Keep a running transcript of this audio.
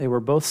They were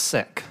both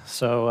sick,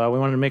 so we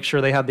wanted to make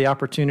sure they had the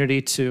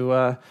opportunity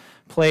to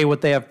play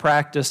what they have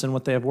practiced and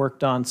what they have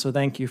worked on. So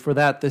thank you for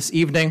that this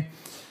evening.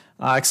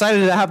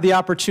 Excited to have the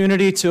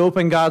opportunity to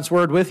open God's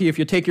Word with you. If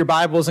you take your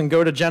Bibles and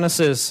go to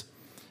Genesis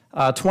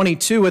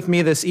 22 with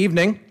me this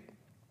evening,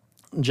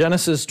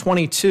 Genesis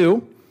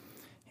 22.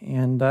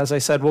 And as I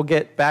said, we'll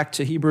get back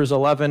to Hebrews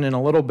 11 in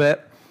a little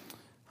bit.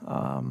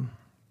 But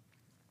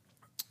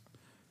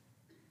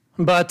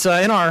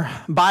in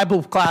our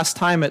Bible class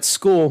time at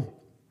school,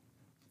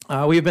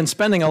 we've been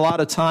spending a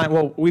lot of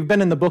time, we've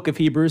been in the book of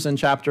Hebrews in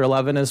chapter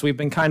 11 as we've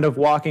been kind of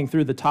walking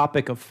through the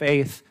topic of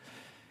faith.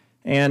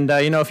 And,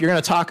 if you're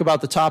going to talk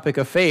about the topic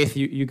of faith,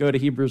 you go to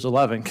Hebrews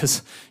 11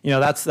 because,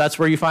 that's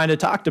where you find it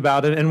talked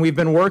about. And we've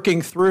been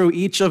working through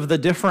each of the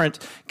different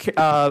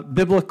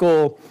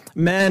biblical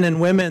men and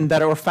women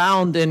that are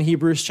found in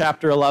Hebrews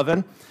chapter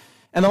 11.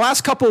 And the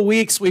last couple of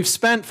weeks, we've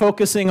spent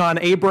focusing on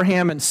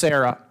Abraham and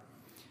Sarah.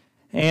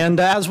 And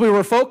as we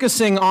were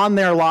focusing on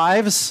their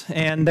lives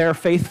and their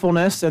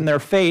faithfulness and their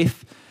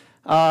faith,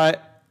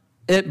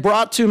 it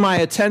brought to my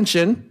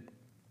attention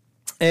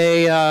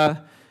a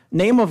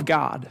name of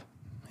God.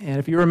 And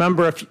if you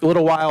remember a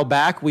little while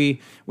back,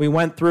 we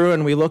went through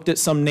and we looked at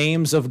some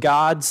names of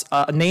God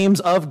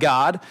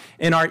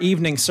in our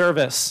evening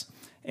service.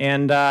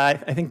 And I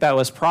think that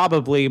was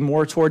probably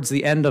more towards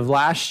the end of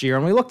last year.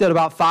 And we looked at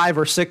about 5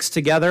 or 6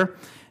 together.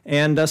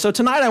 And so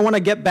tonight I want to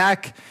get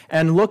back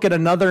and look at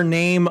another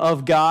name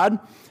of God,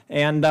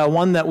 and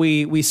one that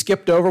we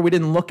skipped over, we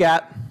didn't look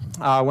at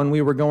when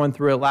we were going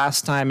through it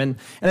last time. And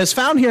it's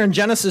found here in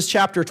Genesis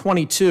chapter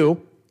 22.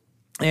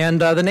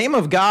 And the name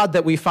of God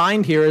that we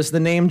find here is the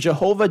name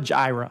Jehovah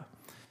Jireh.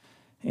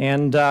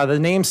 And the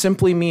name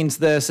simply means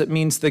this. It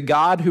means the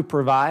God who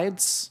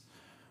provides,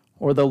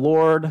 or the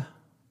Lord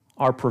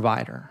our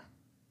provider.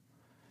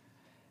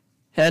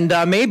 And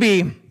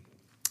maybe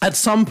at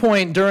some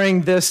point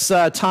during this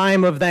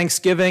time of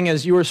Thanksgiving,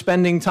 as you were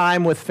spending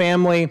time with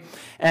family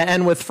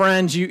and with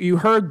friends, you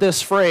heard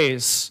this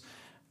phrase,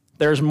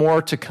 there's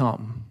more to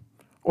come,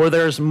 or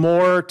there's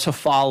more to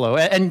follow.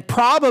 And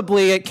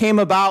probably it came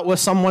about with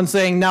someone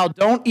saying, now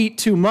don't eat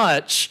too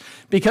much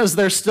because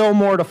there's still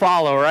more to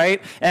follow,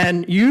 right?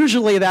 And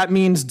usually that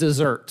means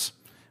dessert,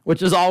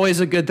 which is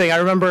always a good thing. I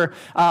remember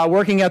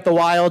working at the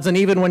Wilds, and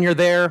even when you're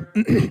there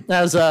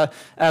as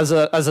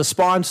a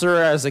sponsor,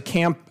 as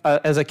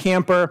a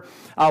camper,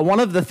 one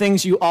of the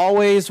things you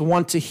always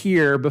want to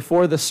hear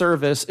before the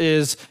service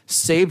is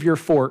save your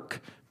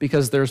fork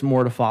because there's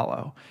more to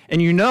follow.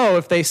 And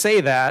if they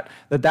say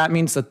that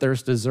means that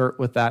there's dessert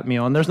with that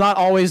meal. And there's not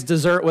always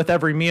dessert with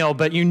every meal,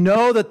 but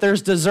that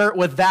there's dessert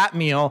with that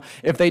meal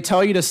if they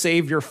tell you to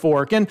save your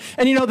fork. And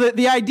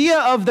the idea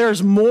of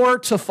there's more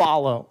to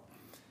follow.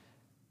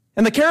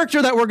 And the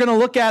character that we're going to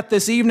look at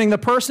this evening, the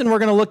person we're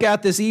going to look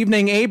at this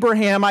evening,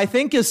 Abraham, I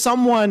think is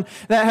someone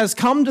that has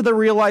come to the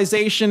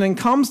realization and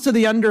comes to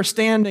the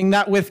understanding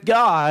that with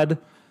God,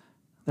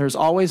 there's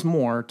always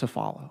more to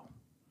follow.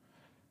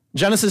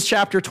 Genesis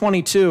chapter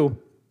 22,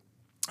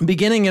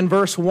 beginning in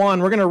verse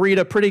 1, we're going to read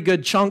a pretty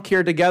good chunk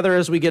here together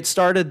as we get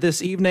started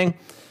this evening.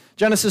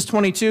 Genesis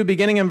 22,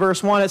 beginning in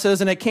verse 1, it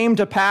says, "And it came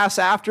to pass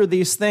after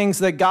these things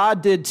that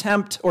God did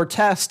tempt or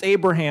test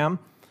Abraham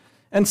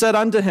and said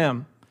unto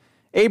him,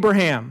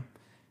 Abraham.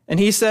 And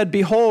he said,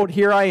 Behold,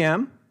 here I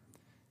am.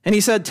 And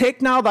he said,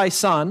 Take now thy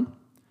son,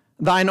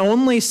 thine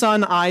only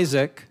son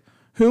Isaac,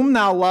 whom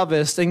thou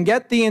lovest, and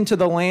get thee into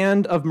the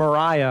land of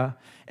Moriah,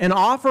 and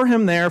offer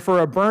him there for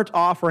a burnt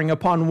offering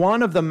upon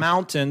one of the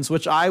mountains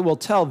which I will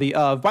tell thee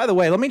of." By the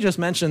way, let me just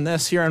mention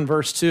this here in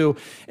verse 2.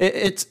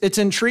 It's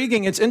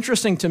intriguing. It's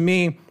interesting to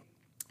me.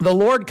 The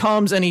Lord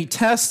comes and he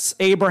tests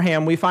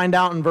Abraham, we find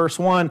out in verse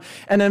 1.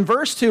 And in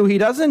verse 2, he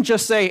doesn't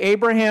just say,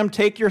 Abraham,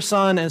 take your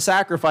son and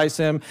sacrifice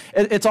him.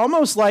 It's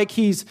almost like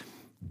I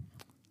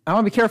want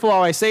to be careful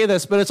how I say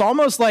this, but it's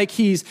almost like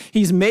he's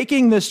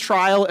making this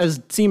trial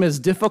seem as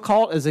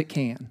difficult as it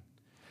can.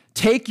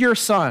 Take your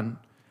son,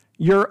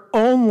 your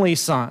only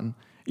son,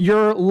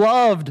 your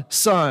loved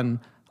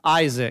son,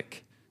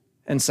 Isaac,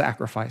 and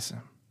sacrifice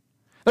him.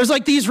 There's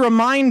like these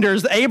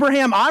reminders that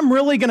Abraham, I'm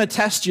really going to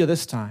test you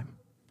this time.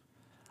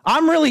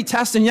 I'm really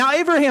testing. Now,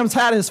 Abraham's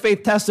had his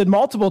faith tested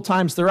multiple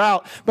times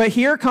throughout, but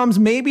here comes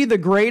maybe the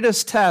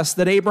greatest test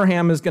that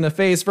Abraham is going to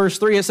face. Verse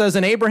 3, it says,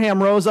 "And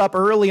Abraham rose up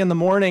early in the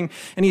morning,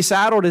 and he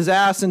saddled his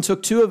ass and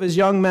took 2 of his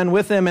young men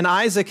with him, and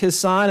Isaac his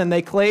son, and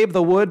they clave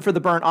the wood for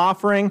the burnt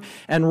offering,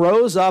 and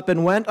rose up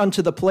and went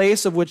unto the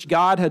place of which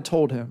God had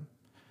told him.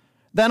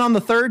 Then on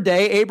the 3rd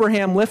day,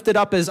 Abraham lifted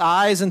up his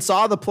eyes and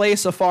saw the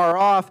place afar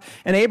off.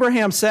 And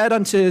Abraham said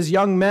unto his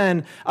young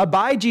men,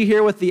 Abide ye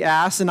here with the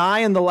ass, and I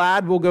and the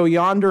lad will go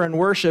yonder and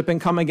worship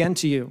and come again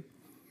to you.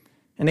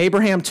 And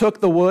Abraham took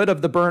the wood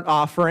of the burnt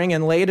offering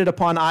and laid it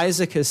upon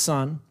Isaac his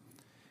son.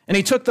 And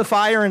he took the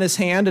fire in his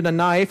hand and a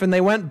knife, and they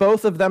went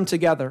both of them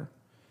together.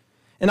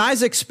 And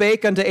Isaac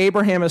spake unto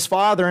Abraham his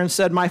father and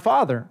said, My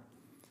father.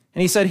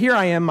 And he said, Here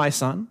I am, my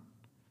son.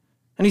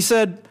 And he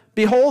said,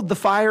 Behold the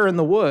fire and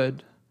the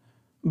wood,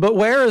 but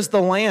where is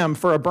the lamb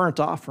for a burnt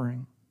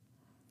offering?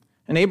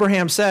 And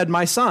Abraham said,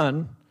 My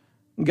son,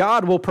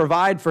 God will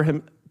provide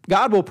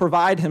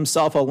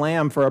himself a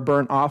lamb for a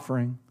burnt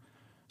offering.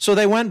 So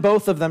they went,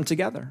 both of them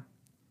together.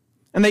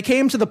 And they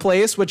came to the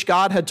place which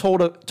God had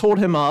told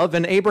him of,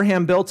 and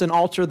Abraham built an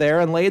altar there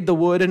and laid the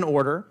wood in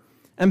order,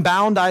 and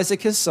bound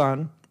Isaac his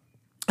son,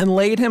 and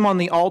laid him on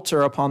the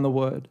altar upon the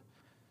wood.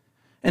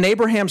 And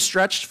Abraham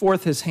stretched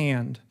forth his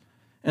hand,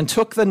 and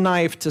took the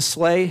knife to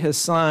slay his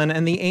son.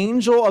 And the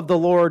angel of the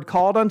Lord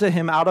called unto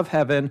him out of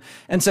heaven,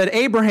 and said,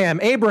 Abraham,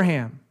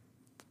 Abraham.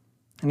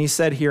 And he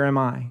said, Here am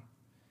I.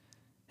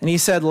 And he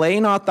said, Lay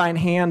not thine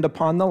hand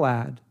upon the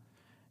lad,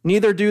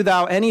 neither do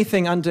thou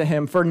anything unto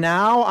him. For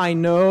now I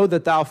know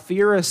that thou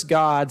fearest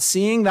God,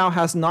 seeing thou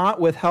hast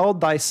not withheld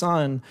thy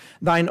son,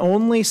 thine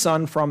only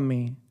son, from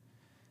me.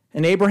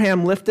 And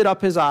Abraham lifted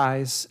up his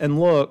eyes and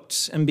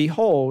looked, and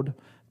behold,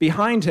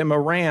 behind him a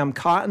ram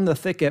caught in the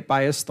thicket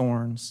by his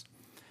thorns.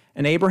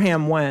 And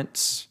Abraham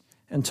went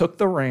and took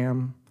the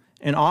ram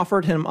and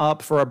offered him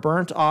up for a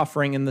burnt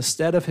offering in the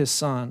stead of his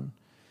son.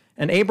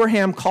 And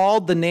Abraham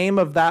called the name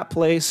of that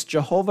place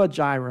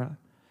Jehovah-Jireh.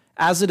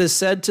 As it is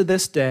said to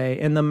this day,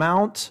 in the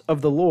mount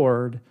of the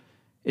Lord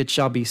it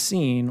shall be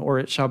seen, or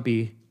it shall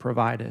be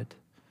provided.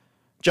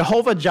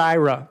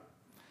 Jehovah-Jireh,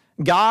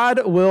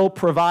 God will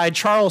provide.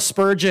 Charles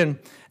Spurgeon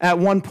at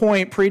one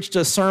point preached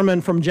a sermon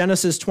from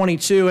Genesis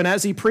 22, and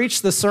as he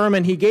preached the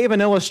sermon, he gave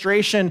an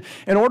illustration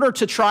in order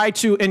to try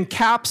to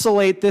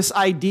encapsulate this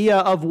idea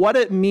of what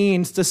it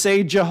means to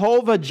say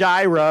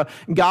Jehovah-Jireh,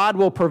 God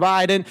will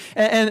provide.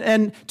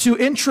 And to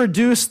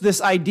introduce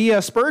this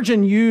idea,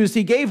 Spurgeon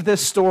he gave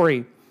this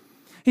story.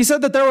 He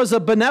said that there was a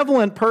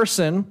benevolent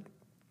person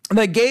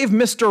that gave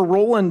Mr.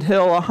 Rowland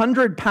Hill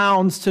 100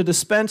 pounds to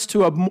dispense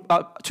to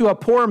a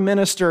poor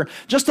minister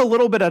just a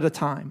little bit at a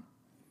time.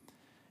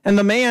 And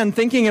the man,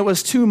 thinking it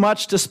was too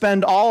much to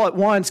spend all at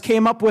once,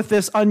 came up with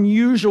this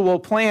unusual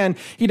plan.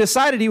 He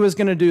decided he was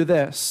going to do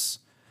this.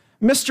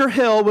 Mr.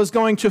 Hill was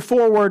going to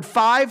forward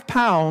 5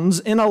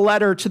 pounds in a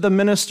letter to the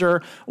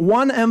minister,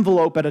 one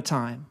envelope at a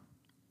time.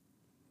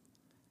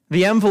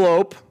 The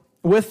envelope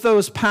with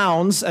those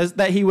pounds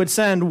that he would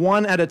send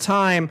one at a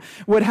time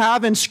would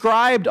have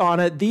inscribed on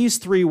it these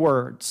 3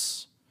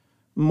 words: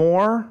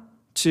 more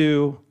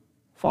to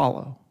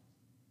follow.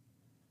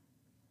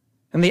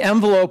 And the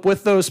envelope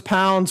with those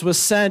pounds was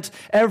sent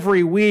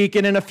every week.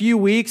 And in a few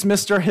weeks,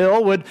 Mr.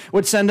 Hill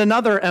would send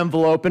another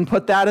envelope and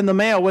put that in the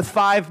mail with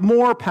 5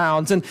 more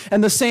pounds.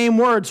 And the same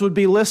words would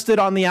be listed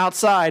on the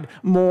outside: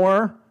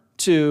 more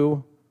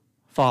to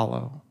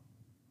follow.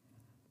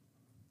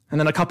 And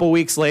then a couple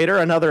weeks later,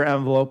 another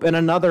envelope and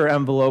another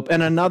envelope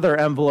and another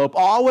envelope,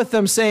 all with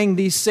them saying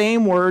these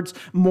same words: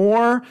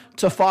 more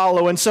to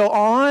follow. And so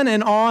on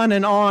and on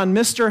and on,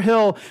 Mr.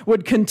 Hill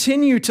would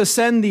continue to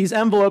send these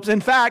envelopes.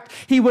 In fact,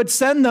 he would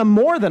send them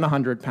more than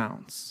 100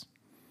 pounds.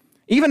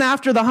 Even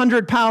after the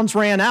 100 pounds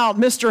ran out,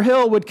 Mr.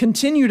 Hill would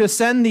continue to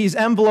send these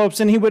envelopes,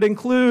 and he would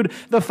include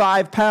the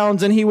 5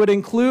 pounds, and he would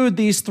include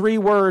these 3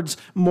 words: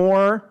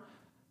 more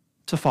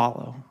to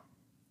follow.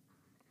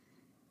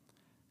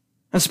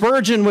 And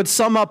Spurgeon would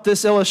sum up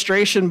this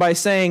illustration by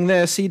saying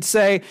this. He'd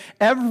say,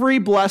 every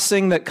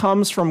blessing that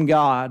comes from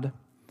God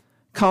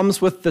comes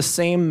with the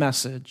same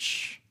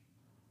message: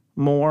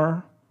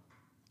 more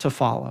to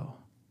follow.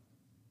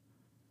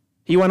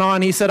 He went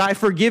on, he said, I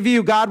forgive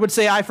you. God would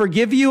say, I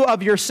forgive you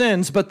of your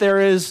sins, but there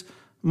is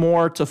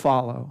more to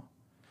follow.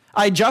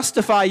 I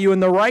justify you in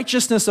the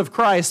righteousness of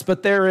Christ,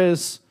 but there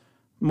is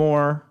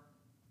more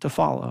to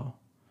follow.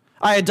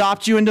 I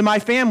adopt you into my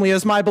family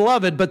as my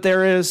beloved, but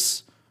there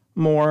is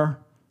more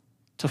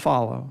to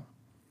follow.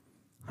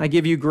 I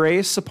give you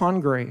grace upon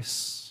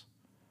grace,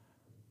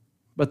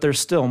 but there's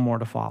still more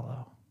to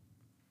follow.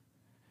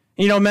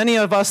 You know, many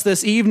of us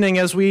this evening,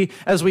 as we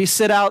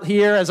sit out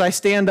here, as I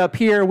stand up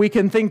here, we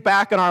can think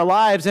back on our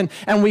lives and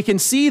we can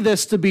see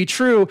this to be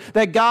true,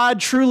 that God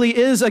truly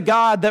is a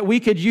God that we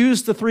could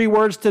use the 3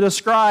 words to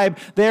describe: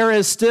 there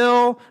is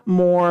still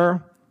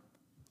more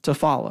to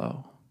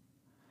follow.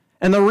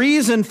 And the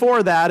reason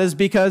for that is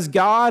because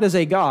God is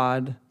a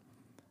God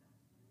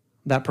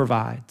that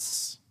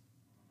provides.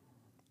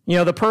 You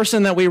know, the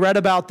person that we read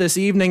about this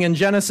evening in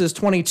Genesis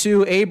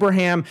 22,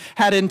 Abraham,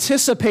 had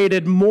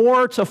anticipated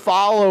more to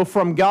follow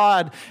from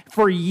God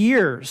for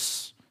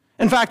years.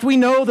 In fact, we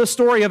know the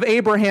story of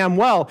Abraham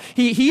well.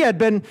 He had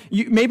been,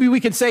 maybe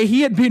we could say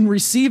he had been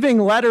receiving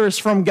letters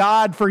from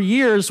God for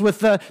years with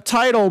the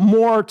title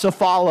 "More to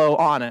Follow"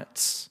 on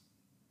it.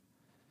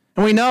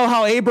 And we know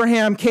how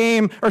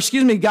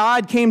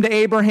God came to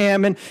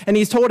Abraham and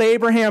he's told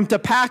Abraham to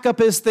pack up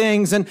his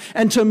things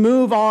and to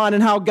move on,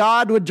 and how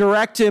God would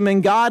direct him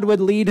and God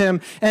would lead him,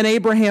 and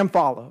Abraham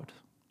followed.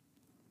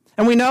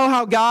 And we know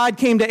how God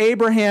came to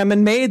Abraham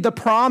and made the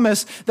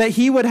promise that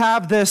he would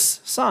have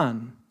this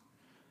son.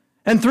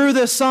 And through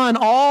this son,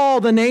 all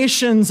the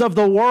nations of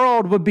the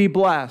world would be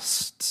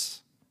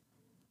blessed.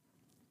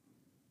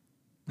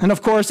 And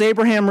of course,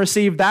 Abraham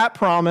received that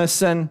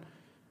promise, and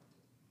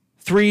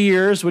 3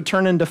 years would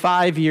turn into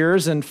 5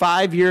 years, and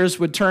 5 years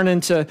would turn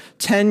into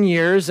 10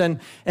 years, and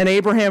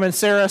Abraham and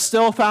Sarah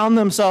still found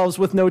themselves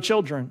with no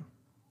children.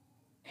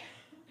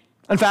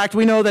 In fact,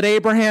 we know that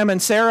Abraham and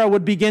Sarah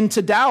would begin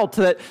to doubt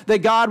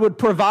that God would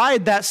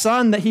provide that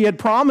son that he had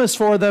promised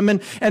for them,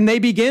 and they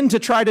begin to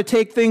try to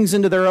take things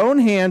into their own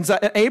hands.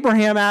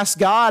 Abraham asked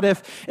God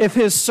if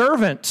his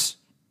servant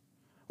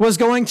was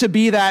going to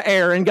be that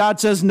heir, and God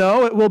says,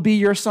 no, it will be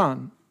your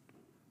son.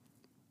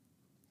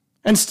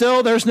 And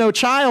still there's no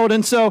child,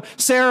 and so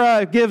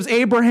Sarah gives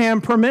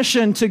Abraham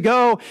permission to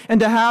go and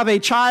to have a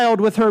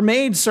child with her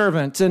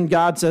maidservant, and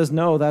God says,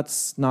 no,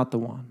 that's not the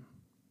one.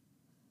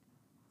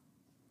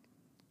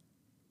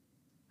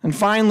 And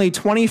finally,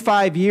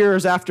 25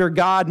 years after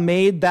God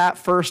made that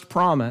first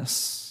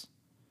promise,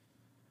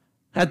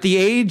 at the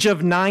age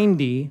of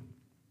 90,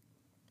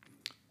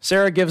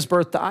 Sarah gives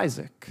birth to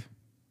Isaac.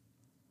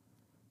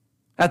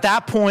 At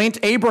that point,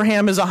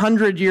 Abraham is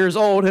 100 years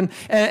old,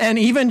 and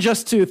even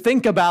just to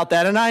think about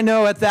that, and I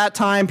know at that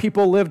time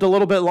people lived a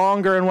little bit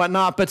longer and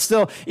whatnot, but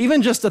still,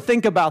 even just to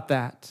think about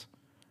that,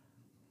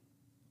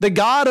 the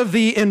God of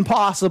the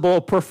impossible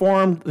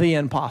performed the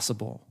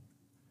impossible.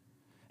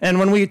 And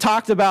when we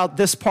talked about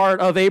this part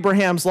of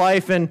Abraham's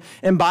life in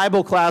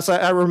Bible class,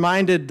 I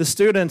reminded the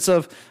students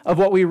of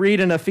what we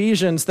read in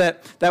Ephesians,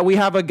 that we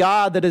have a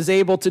God that is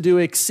able to do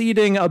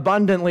exceeding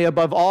abundantly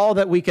above all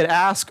that we could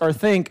ask or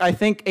think. I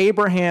think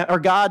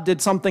God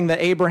did something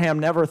that Abraham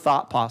never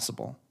thought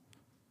possible.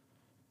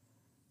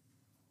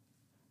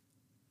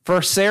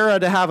 For Sarah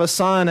to have a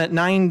son at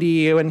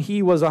 90 when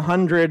he was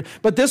 100,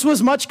 but this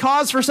was much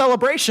cause for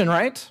celebration,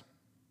 right?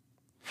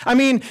 I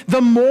mean,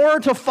 the more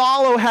to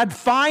follow had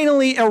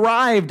finally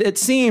arrived, it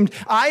seemed.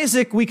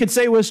 Isaac, we could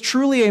say, was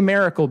truly a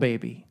miracle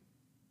baby,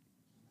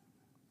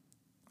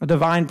 a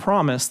divine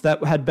promise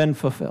that had been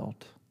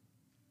fulfilled.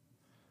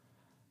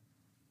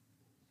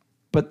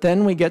 But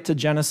then we get to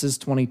Genesis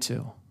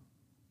 22.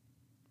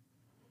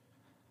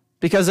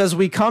 Because as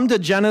we come to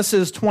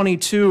Genesis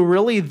 22,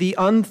 really the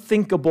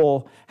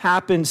unthinkable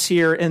happens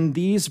here in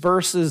these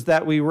verses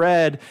that we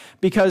read,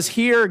 because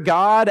here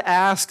God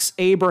asks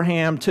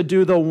Abraham to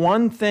do the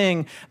one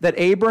thing that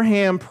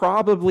Abraham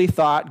probably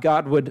thought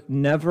God would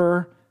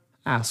never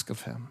ask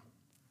of him.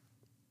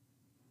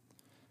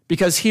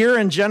 Because here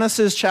in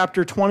Genesis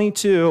chapter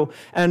 22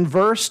 and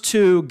verse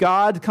 2,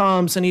 God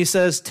comes and he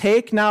says,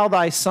 "Take now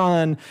thy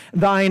son,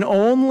 thine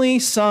only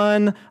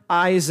son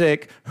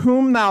Isaac,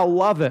 whom thou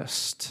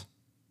lovest,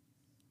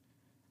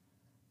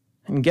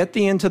 and get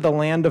thee into the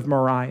land of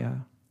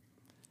Moriah,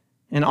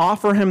 and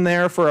offer him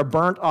there for a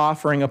burnt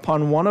offering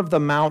upon one of the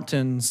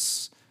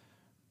mountains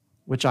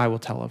which I will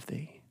tell of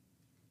thee."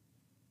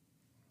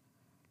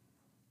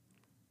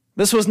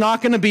 This was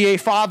not going to be a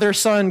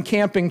father-son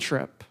camping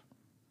trip.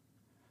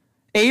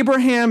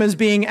 Abraham is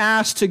being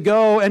asked to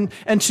go and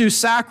to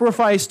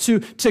sacrifice, to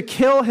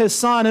kill his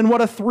son, and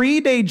what a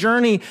 3-day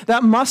journey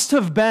that must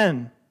have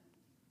been.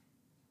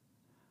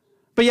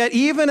 But yet,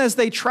 even as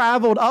they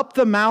traveled up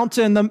the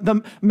mountain,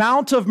 the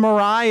Mount of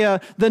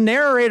Moriah, the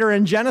narrator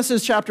in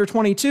Genesis chapter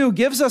 22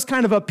 gives us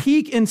kind of a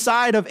peek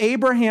inside of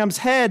Abraham's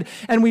head,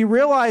 and we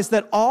realize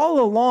that all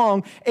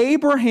along,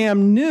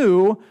 Abraham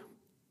knew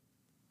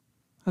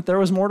that there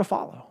was more to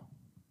follow.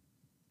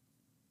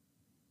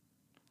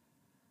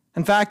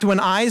 In fact, when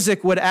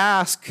Isaac would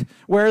ask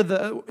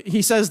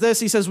he says,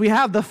 "We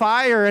have the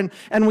fire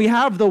and we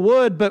have the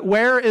wood, but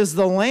where is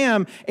the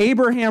lamb?"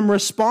 Abraham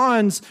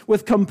responds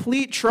with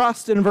complete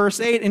trust in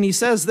verse 8, and he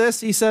says this,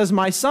 he says,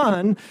 "My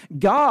son,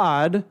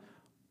 God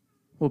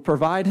will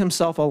provide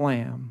himself a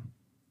lamb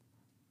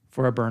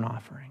for a burnt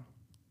offering."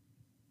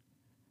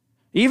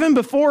 Even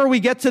before we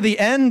get to the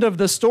end of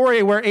the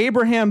story where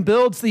Abraham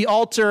builds the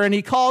altar and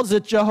he calls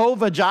it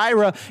Jehovah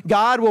Jireh,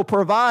 God will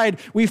provide,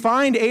 we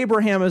find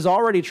Abraham is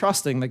already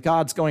trusting that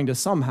God's going to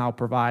somehow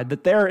provide,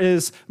 that there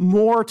is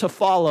more to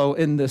follow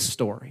in this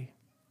story.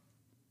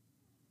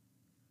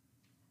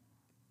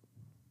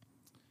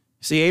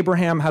 See,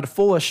 Abraham had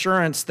full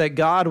assurance that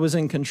God was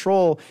in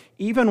control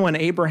even when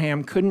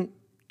Abraham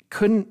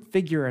couldn't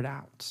figure it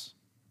out.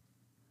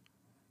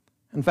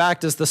 In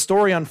fact, as the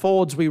story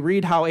unfolds, we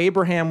read how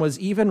Abraham was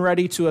even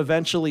ready to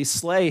eventually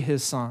slay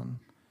his son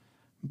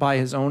by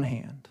his own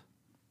hand.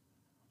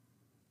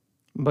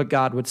 But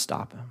God would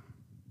stop him.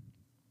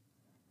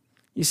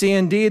 You see,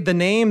 indeed, the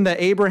name that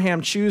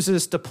Abraham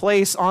chooses to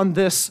place on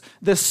this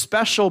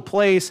special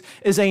place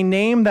is a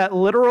name that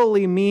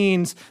literally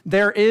means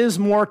there is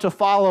more to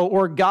follow,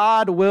 or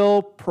God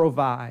will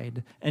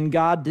provide. And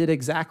God did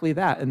exactly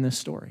that in this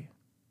story.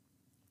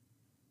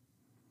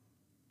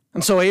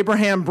 And so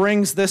Abraham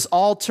brings this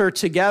altar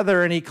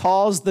together and he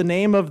calls the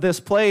name of this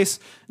place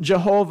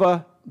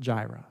Jehovah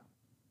Jireh.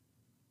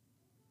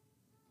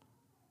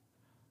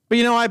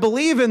 But I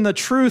believe in the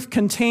truth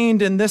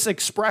contained in this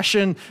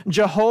expression,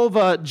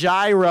 Jehovah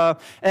Jireh.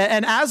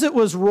 And as it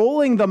was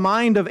rolling the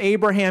mind of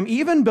Abraham,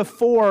 even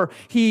before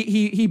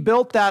he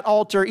built that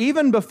altar,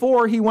 even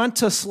before he went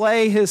to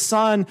slay his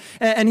son,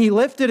 and he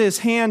lifted his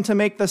hand to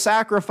make the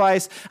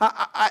sacrifice,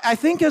 I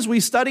think as we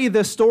study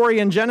this story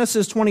in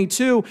Genesis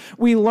 22,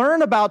 we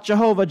learn about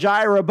Jehovah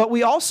Jireh, but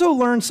we also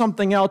learn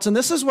something else. And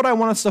this is what I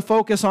want us to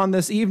focus on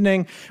this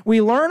evening.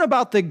 We learn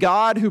about the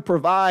God who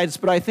provides,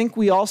 but I think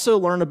we also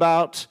learn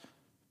about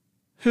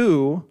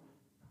who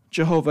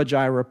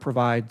Jehovah-Jireh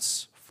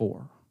provides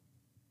for.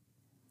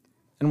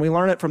 And we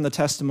learn it from the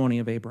testimony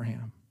of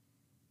Abraham.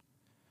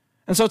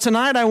 And so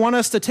tonight I want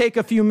us to take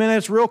a few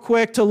minutes real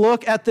quick to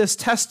look at this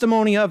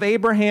testimony of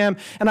Abraham,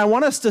 and I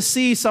want us to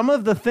see some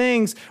of the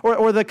things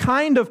or the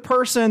kind of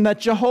person that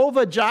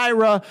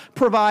Jehovah-Jireh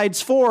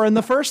provides for. And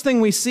the first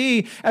thing we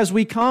see as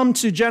we come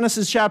to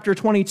Genesis chapter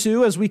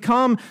 22, as we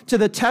come to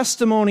the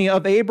testimony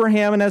of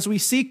Abraham, and as we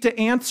seek to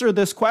answer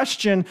this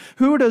question,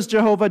 who does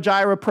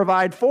Jehovah-Jireh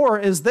provide for,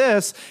 is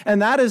this,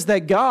 and that is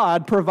that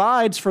God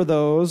provides for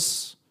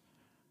those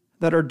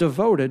that are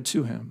devoted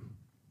to him.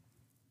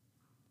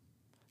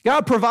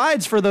 God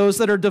provides for those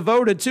that are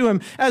devoted to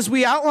him. As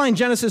we outline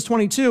Genesis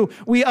 22,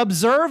 we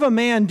observe a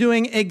man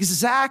doing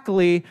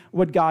exactly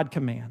what God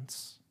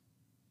commands.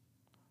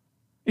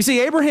 You see,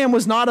 Abraham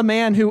was not a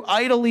man who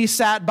idly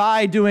sat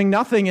by doing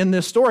nothing in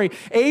this story.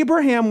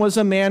 Abraham was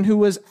a man who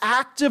was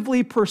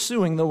actively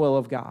pursuing the will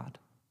of God.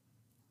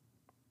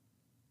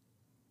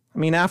 I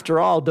mean, after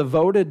all,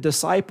 devoted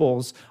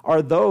disciples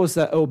are those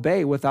that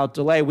obey without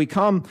delay. We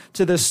come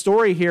to this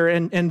story here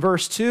in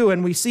verse 2,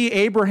 and we see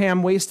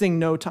Abraham wasting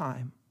no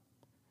time.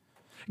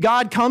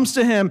 God comes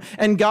to him,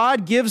 and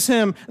God gives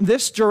him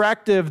this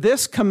directive,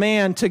 this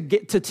command to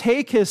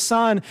take his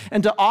son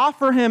and to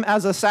offer him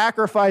as a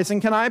sacrifice. And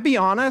can I be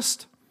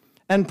honest?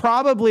 And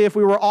probably if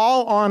we were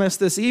all honest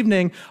this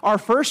evening, our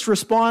first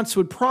response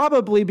would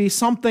probably be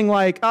something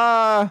like,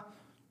 are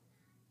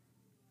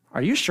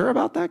you sure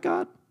about that,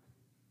 God?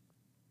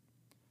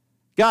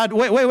 God,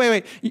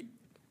 wait.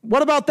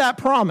 What about that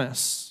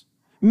promise?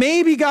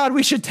 Maybe, God,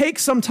 we should take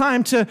some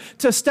time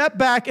to step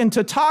back and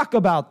to talk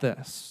about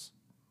this.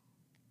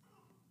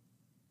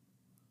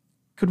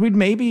 Could we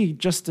maybe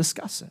just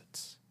discuss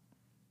it?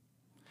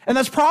 And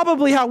that's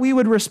probably how we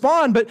would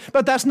respond,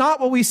 but that's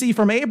not what we see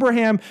from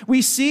Abraham.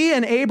 We see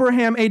in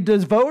Abraham a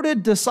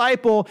devoted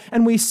disciple,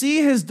 and we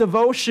see his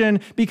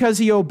devotion because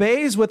he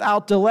obeys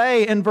without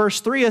delay. In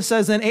verse 3, it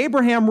says, "And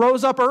Abraham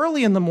rose up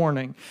early in the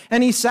morning,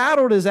 and he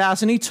saddled his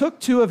ass, and he took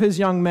 2 of his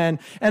young men,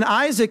 and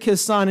Isaac his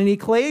son, and he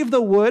clave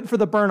the wood for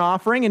the burnt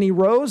offering, and he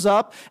rose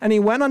up, and he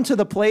went unto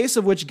the place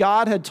of which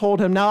God had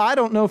told him." Now, I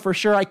don't know for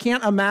sure. I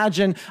can't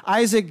imagine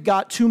Abraham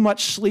got too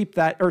much sleep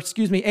that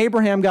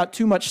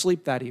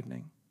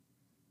evening.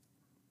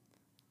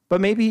 But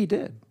maybe he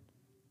did.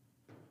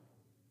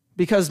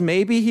 Because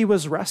maybe he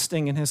was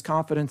resting in his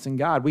confidence in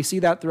God. We see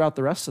that throughout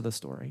the rest of the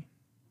story.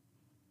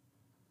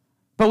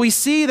 But we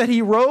see that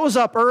he rose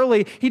up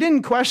early. He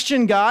didn't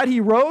question God. He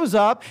rose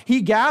up.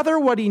 He gathered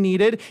what he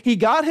needed. He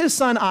got his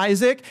son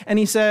Isaac, and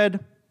he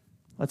said,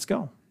 "Let's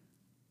go."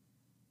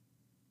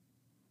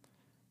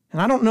 And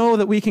I don't know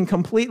that we can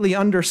completely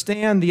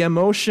understand the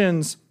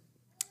emotions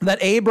that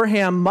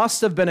Abraham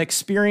must have been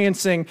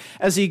experiencing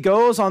as he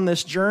goes on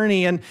this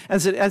journey and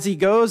as he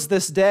goes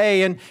this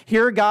day. And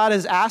here God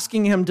is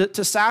asking him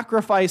to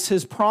sacrifice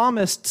his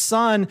promised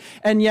son.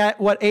 And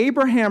yet what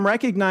Abraham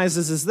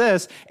recognizes is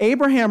this.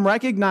 Abraham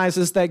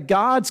recognizes that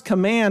God's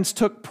commands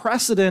took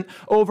precedent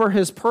over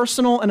his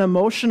personal and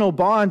emotional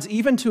bonds,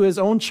 even to his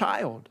own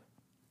child.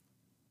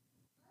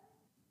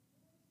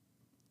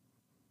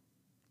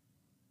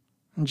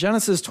 In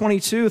Genesis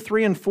 22,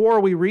 3 and 4,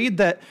 we read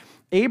that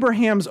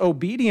Abraham's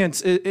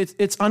obedience,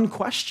 it's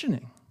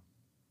unquestioning.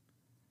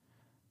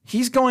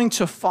 He's going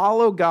to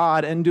follow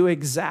God and do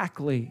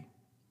exactly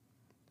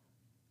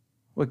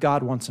what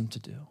God wants him to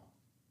do.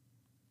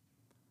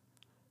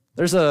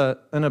 There's an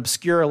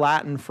obscure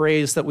Latin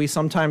phrase that we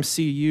sometimes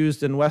see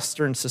used in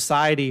Western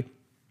society.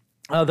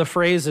 The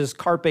phrase is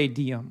carpe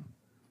diem.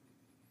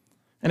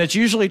 And it's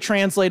usually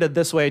translated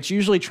this way. It's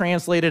usually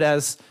translated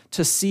as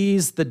to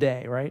seize the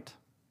day, right?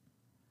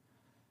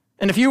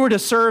 And if you were to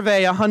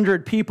survey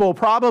 100 people,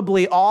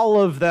 probably all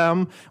of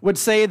them would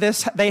say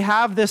this. They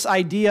have this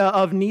idea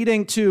of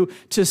needing to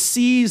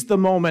seize the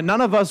moment. None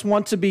of us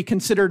want to be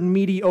considered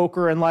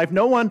mediocre in life.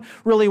 No one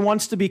really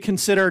wants to be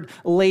considered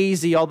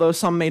lazy, although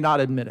some may not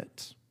admit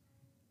it.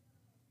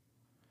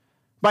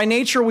 By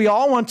nature, we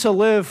all want to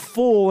live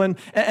full and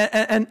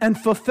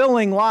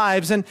fulfilling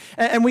lives. And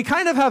we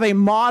kind of have a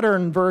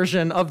modern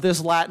version of this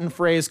Latin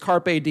phrase,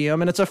 carpe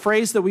diem. And it's a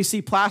phrase that we see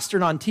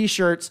plastered on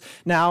t-shirts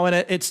now, and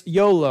it's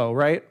YOLO,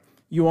 right?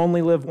 You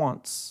only live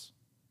once.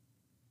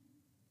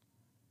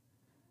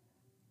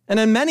 And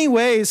in many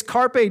ways,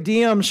 carpe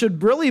diem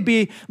should really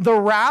be the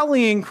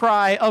rallying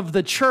cry of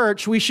the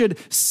church. We should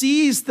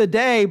seize the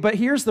day, but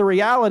here's the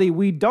reality.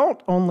 We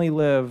don't only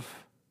live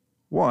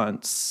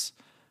once.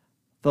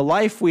 The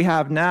life we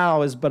have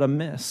now is but a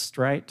mist,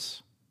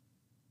 right?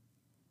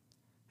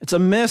 It's a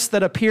mist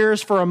that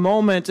appears for a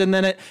moment and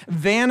then it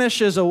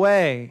vanishes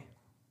away.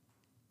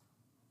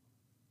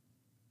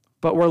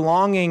 But we're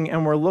longing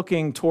and we're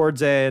looking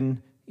towards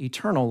an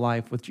eternal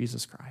life with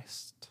Jesus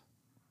Christ.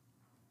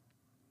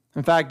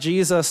 In fact,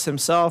 Jesus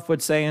himself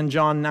would say in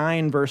John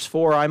 9, verse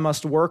 4, "I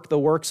must work the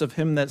works of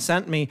him that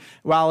sent me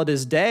while it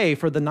is day,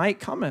 for the night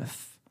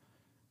cometh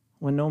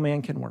when no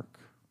man can work."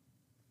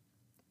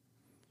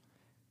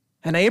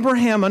 And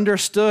Abraham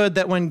understood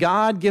that when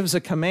God gives a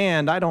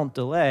command, I don't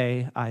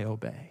delay, I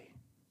obey.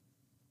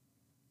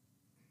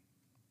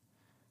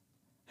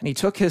 And he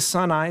took his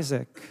son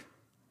Isaac,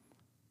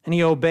 and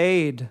he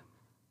obeyed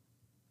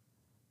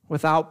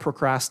without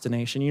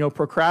procrastination. You know,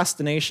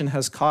 procrastination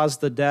has caused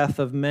the death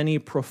of many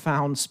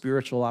profound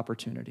spiritual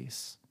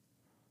opportunities.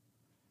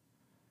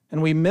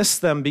 And we miss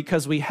them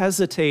because we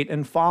hesitate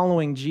in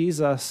following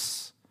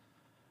Jesus.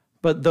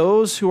 But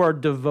those who are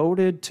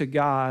devoted to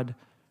God,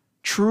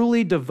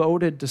 truly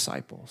devoted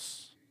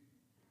disciples,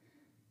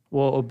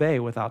 will obey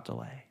without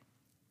delay.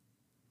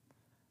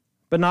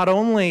 But not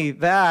only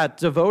that,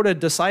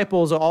 devoted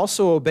disciples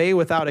also obey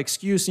without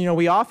excuse. You know,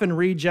 we often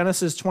read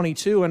Genesis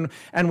 22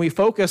 and we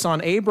focus on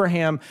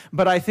Abraham,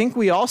 but I think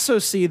we also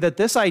see that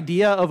this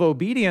idea of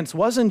obedience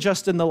wasn't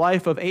just in the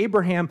life of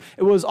Abraham,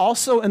 it was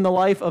also in the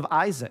life of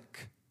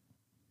Isaac.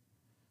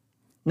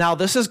 Now,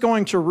 this is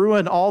going to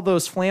ruin all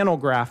those flannel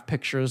graph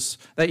pictures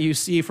that you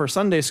see for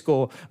Sunday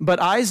school, but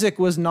Isaac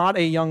was not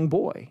a young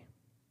boy.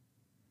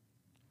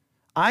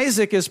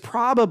 Isaac is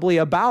probably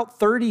about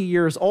 30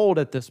 years old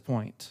at this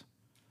point.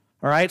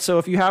 All right, so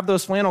if you have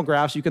those flannel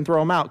graphs, you can throw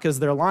them out because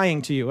they're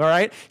lying to you, all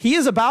right? He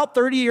is about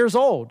 30 years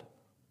old,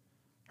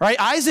 right?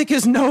 Isaac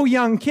is no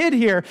young kid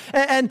here,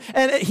 and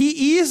he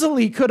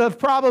easily could have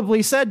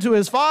probably said to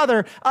his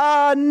father,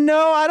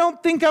 no, I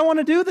don't think I want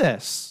to do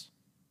this.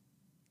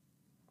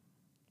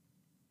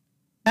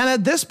 And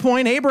at this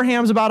point,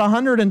 Abraham's about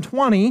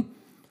 120,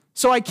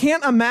 so I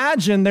can't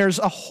imagine there's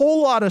a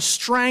whole lot of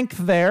strength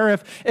there.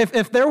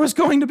 If there was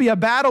going to be a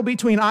battle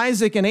between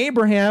Isaac and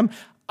Abraham,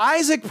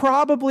 Isaac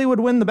probably would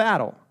win the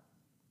battle.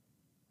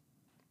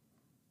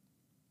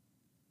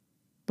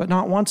 But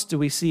not once do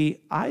we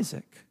see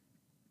Isaac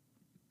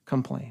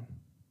complain.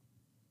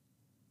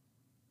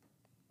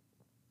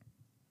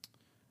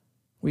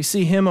 We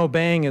see him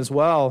obeying as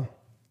well,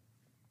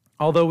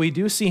 although we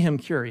do see him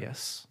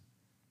curious.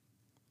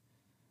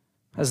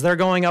 As they're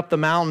going up the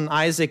mountain,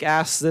 Isaac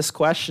asks this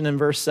question in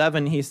verse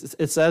 7.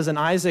 It says, "And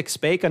Isaac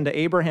spake unto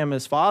Abraham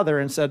his father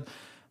and said,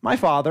 My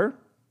father.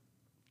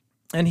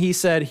 And he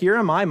said, Here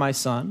am I, my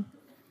son.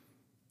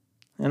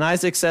 And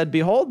Isaac said,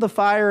 Behold the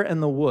fire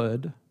and the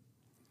wood,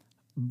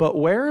 but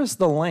where is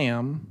the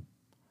lamb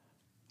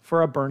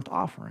for a burnt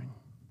offering?"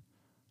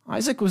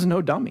 Isaac was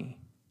no dummy.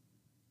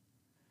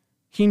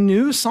 He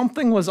knew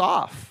something was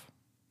off.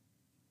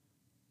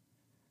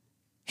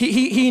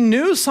 He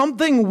knew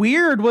something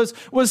weird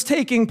was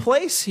taking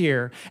place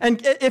here. And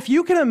if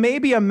you can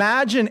maybe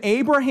imagine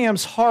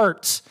Abraham's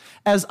heart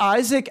as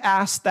Isaac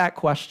asked that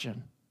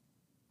question.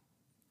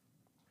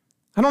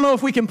 I don't know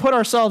if we can put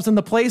ourselves in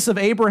the place of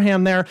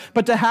Abraham there,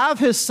 but to have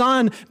his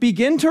son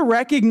begin to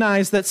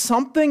recognize that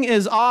something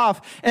is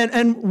off,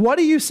 and what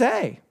do you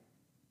say?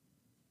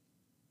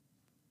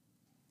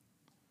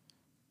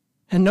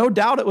 And no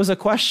doubt it was a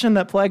question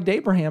that plagued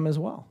Abraham as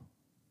well.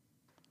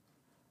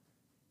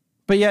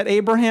 But yet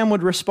Abraham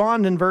would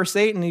respond in verse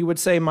 8 and he would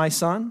say, My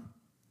son,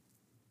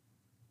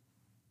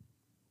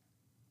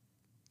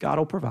 God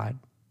will provide.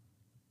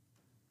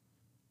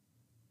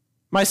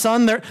 My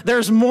son,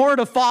 there's more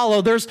to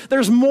follow.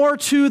 There's more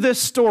to this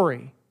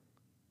story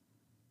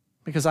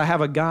because I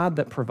have a God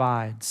that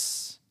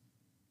provides.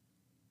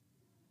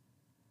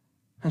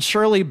 And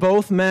surely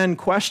both men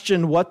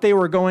questioned what they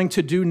were going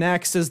to do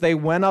next as they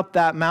went up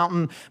that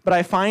mountain. But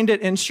I find it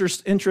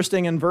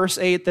interesting in verse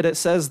 8 that it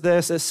says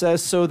this. It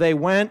says, So they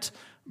went,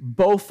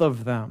 both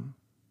of them,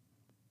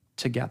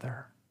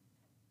 together.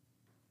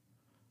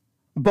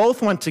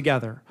 Both went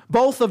together.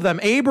 Both of them.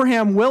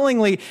 Abraham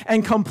willingly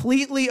and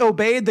completely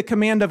obeyed the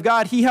command of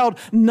God. He held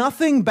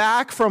nothing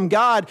back from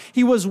God.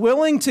 He was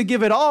willing to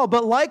give it all.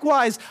 But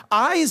likewise,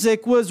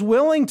 Isaac was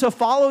willing to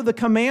follow the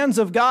commands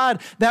of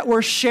God that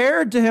were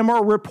shared to him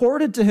or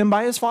reported to him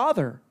by his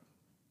father.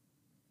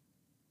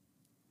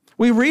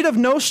 We read of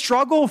no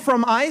struggle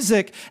from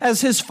Isaac as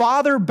his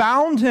father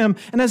bound him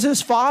and as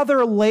his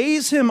father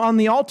lays him on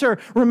the altar.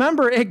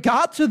 Remember, it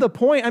got to the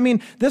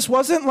point, this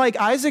wasn't like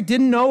Isaac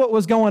didn't know what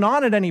was going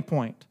on at any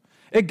point.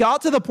 It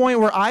got to the point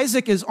where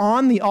Isaac is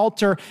on the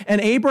altar and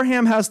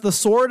Abraham has the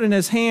sword in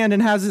his hand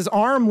and has his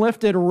arm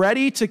lifted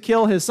ready to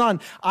kill his son.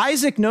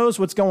 Isaac knows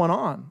what's going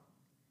on.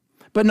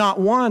 But not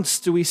once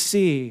do we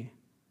see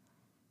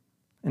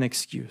an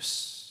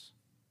excuse.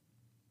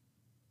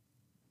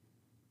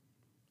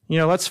 You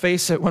know, let's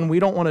face it, when we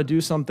don't want to do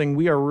something,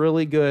 we are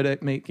really good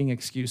at making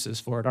excuses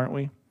for it, aren't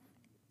we?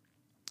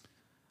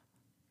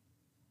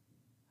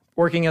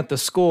 Working at the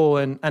school,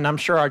 and I'm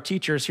sure our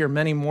teachers hear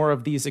many more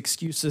of these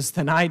excuses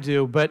than I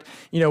do, but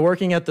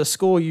working at the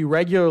school, you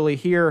regularly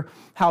hear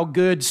how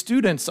good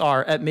students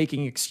are at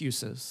making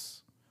excuses.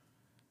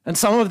 And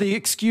some of the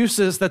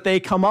excuses that they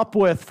come up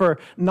with for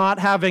not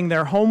having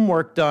their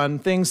homework done,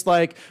 things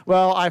like,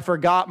 well, I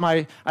forgot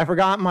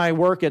my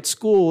work at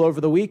school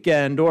over the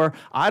weekend, or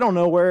I don't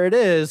know where it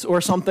is,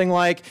 or something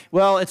like,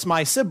 well, it's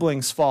my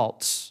siblings'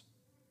 fault.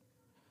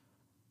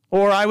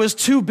 Or I was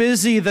too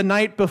busy the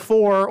night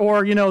before,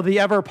 or, the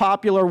ever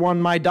popular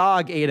one, my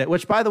dog ate it,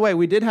 which, by the way,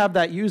 we did have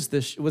that used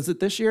was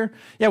it this year?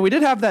 Yeah, we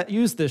did have that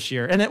used this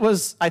year, and it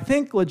was, I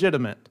think,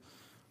 legitimate.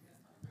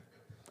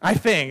 I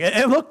think.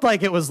 It looked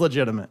like it was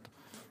legitimate.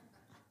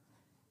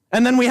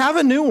 And then we have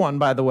a new one,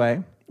 by the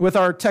way. With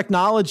our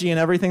technology and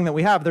everything that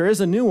we have, there is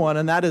a new one,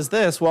 and that is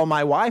this: well, my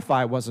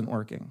Wi-Fi wasn't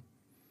working.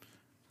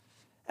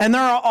 And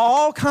there are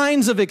all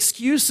kinds of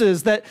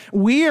excuses that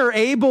we are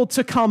able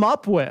to come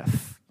up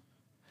with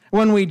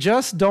when we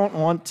just don't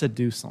want to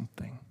do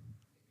something.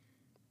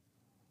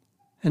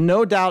 And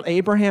no doubt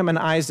Abraham and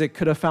Isaac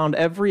could have found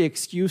every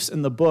excuse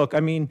in the book.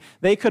 I mean,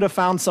 they could have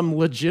found some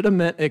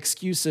legitimate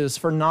excuses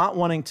for not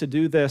wanting to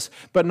do this,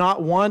 but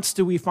not once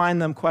do we find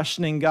them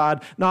questioning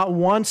God. Not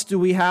once do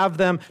we have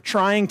them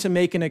trying to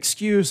make an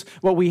excuse.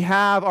 What we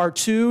have are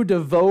two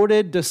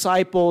devoted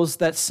disciples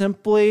that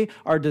simply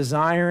are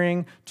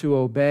desiring to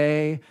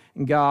obey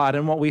God.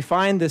 And what we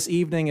find this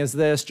evening is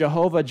this: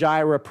 Jehovah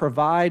Jireh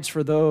provides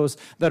for those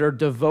that are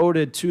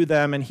devoted to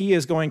them, and he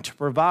is going to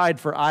provide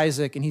for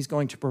Isaac, and he's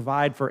going to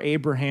provide for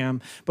Abraham.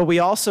 But we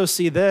also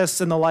see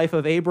this in the life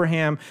of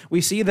Abraham.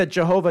 We see that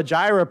Jehovah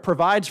Jireh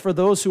provides for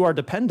those who are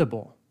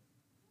dependable.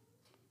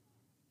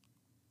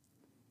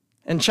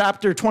 In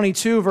chapter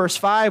 22, verse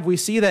 5, we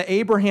see that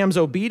Abraham's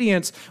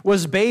obedience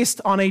was based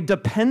on a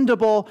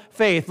dependable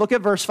faith. Look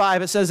at verse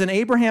 5. It says, "And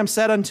Abraham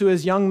said unto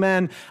his young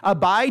men,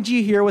 Abide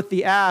ye here with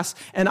the ass,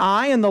 and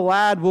I and the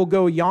lad will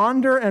go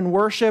yonder and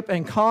worship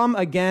and come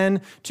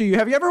again to you."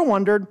 Have you ever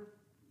wondered,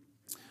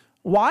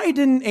 why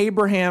didn't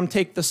Abraham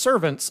take the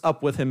servants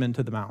up with him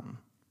into the mountain?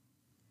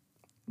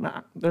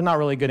 They're not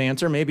really a good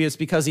answer. Maybe it's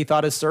because he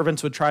thought his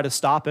servants would try to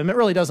stop him. It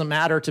really doesn't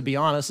matter, to be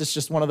honest. It's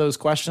just one of those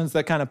questions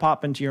that kind of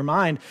pop into your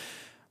mind.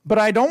 But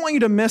I don't want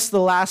you to miss the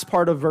last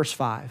part of verse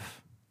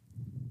 5.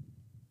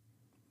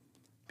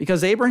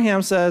 Because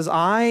Abraham says,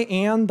 I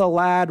and the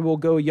lad will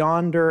go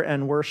yonder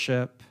and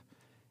worship.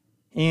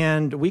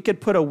 And we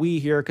could put a we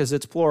here because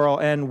it's plural,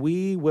 and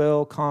we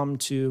will come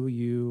to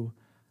you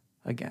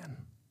again.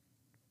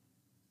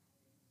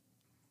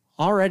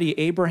 Already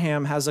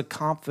Abraham has a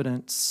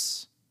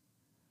confidence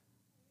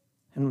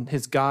and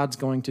his God's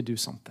going to do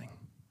something.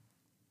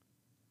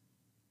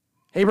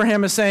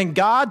 Abraham is saying,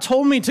 God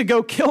told me to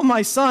go kill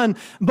my son,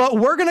 but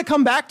we're going to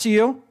come back to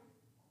you.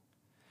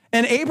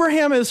 And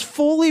Abraham is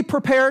fully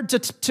prepared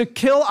to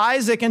kill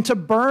Isaac and to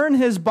burn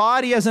his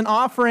body as an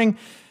offering,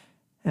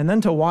 and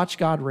then to watch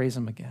God raise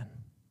him again.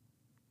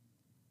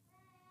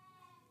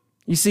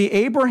 You see,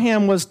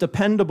 Abraham was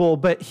dependable,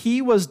 but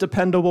he was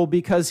dependable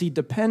because he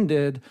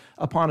depended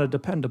upon a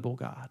dependable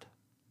God.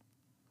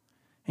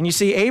 And you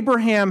see,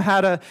 Abraham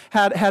had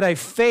a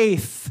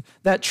faith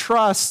that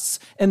trusts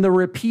in the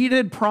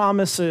repeated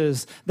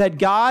promises that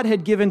God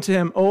had given to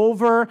him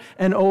over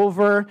and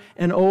over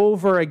and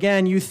over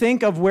again. You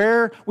think of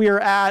where we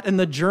are at in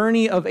the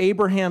journey of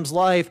Abraham's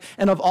life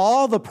and of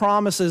all the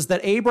promises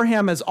that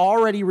Abraham has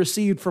already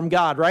received from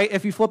God, right?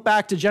 If you flip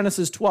back to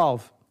Genesis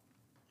 12.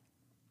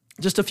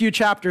 Just a few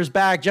chapters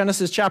back,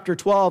 Genesis chapter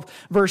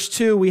 12, verse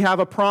 2, we have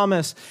a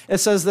promise. It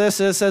says this,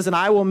 it says, "And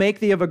I will make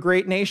thee of a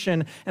great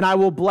nation, and I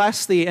will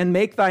bless thee, and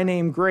make thy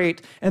name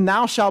great, and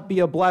thou shalt be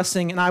a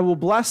blessing, and I will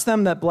bless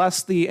them that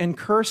bless thee, and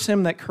curse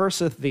him that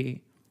curseth thee.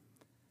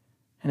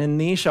 And in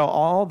thee shall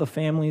all the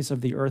families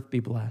of the earth be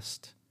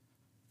blessed."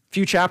 A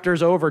few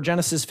chapters over,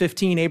 Genesis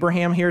 15,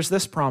 Abraham hears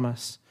this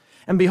promise.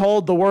 "And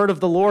behold, the word of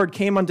the Lord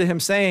came unto him,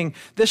 saying,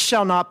 This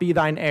shall not be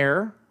thine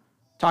heir,"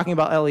 talking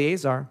about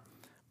Eliezer,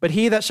 "but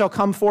he that shall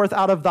come forth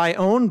out of thy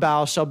own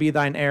bowels shall be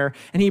thine heir.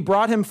 And he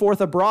brought him forth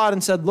abroad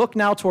and said, Look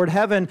now toward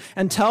heaven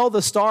and tell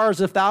the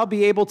stars if thou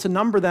be able to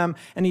number them.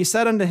 And he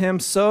said unto him,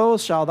 So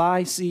shall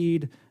thy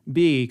seed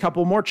be." A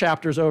couple more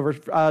chapters over,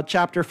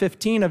 chapter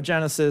 15 of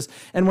Genesis.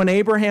 "And when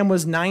Abraham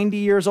was 90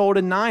 years old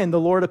and 9, the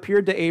Lord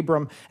appeared to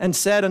Abram and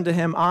said unto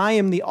him, I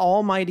am the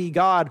Almighty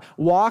God.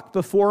 Walk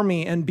before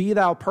me and be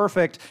thou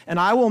perfect. And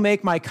I will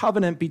make my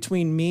covenant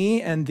between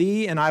me and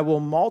thee, and I will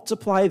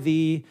multiply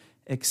thee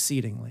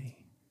exceedingly."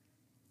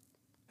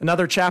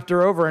 Another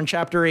chapter over in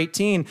chapter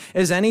 18,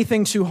 "Is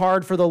anything too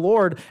hard for the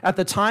Lord? At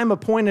the time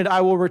appointed,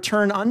 I will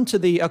return unto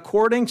thee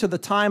according to the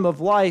time of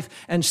life,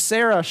 and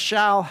Sarah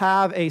shall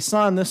have a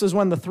son." This is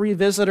when the three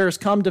visitors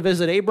come to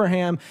visit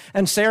Abraham,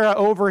 and Sarah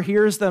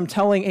overhears them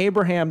telling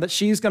Abraham that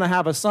she's going to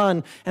have a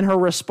son, and her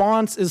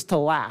response is to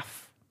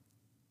laugh.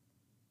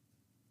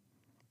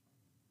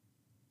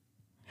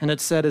 And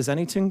it said, is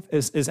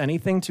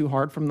anything too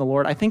hard from the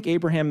Lord? I think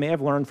Abraham may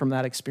have learned from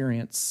that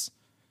experience.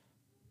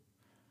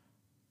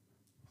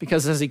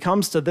 Because as he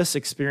comes to this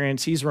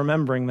experience, he's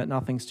remembering that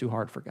nothing's too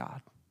hard for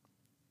God.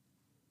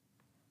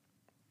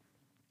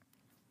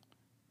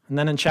 And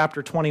then in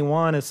chapter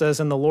 21, it says,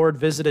 "And the Lord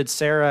visited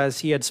Sarah as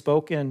he had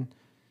spoken,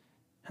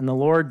 and the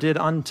Lord did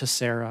unto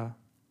Sarah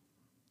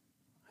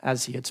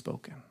as he had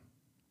spoken."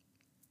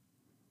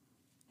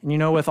 And you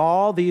know, with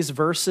all these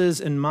verses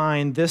in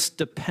mind, this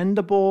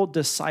dependable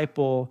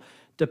disciple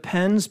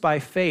depends by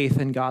faith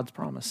in God's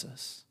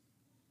promises.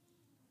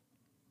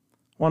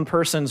 One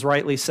person's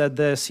rightly said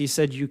this. He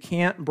said, you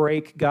can't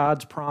break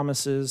God's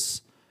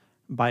promises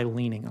by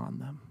leaning on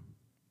them.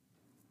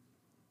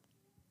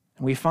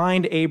 And we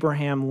find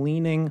Abraham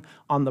leaning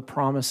on the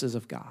promises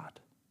of God.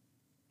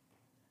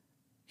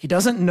 He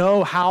doesn't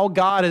know how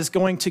God is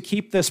going to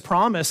keep this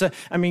promise.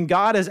 I mean,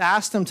 God has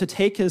asked him to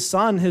take his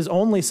son, his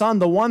only son,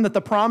 the one that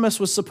the promise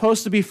was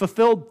supposed to be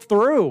fulfilled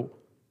through.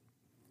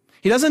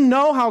 He doesn't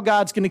know how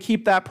God's going to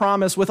keep that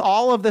promise with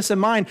all of this in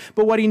mind,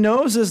 but what he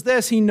knows is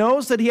this. He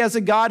knows that he has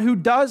a God who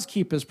does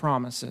keep his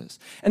promises.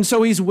 And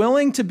so he's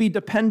willing to be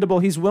dependable.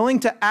 He's willing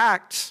to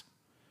act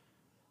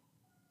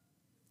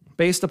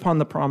based upon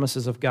the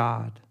promises of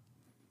God.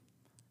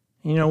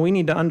 You know, we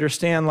need to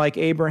understand, like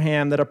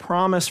Abraham, that a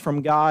promise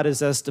from God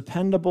is as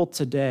dependable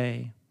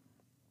today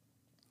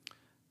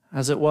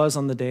as it was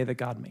on the day that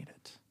God made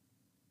it.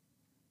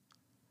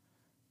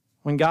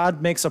 When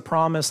God makes a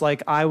promise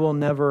like, I will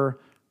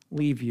never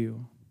leave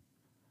you,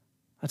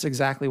 that's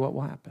exactly what will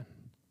happen.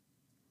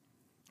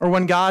 Or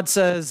when God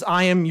says,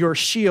 I am your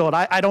shield,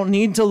 I don't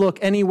need to look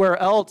anywhere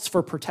else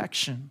for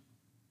protection.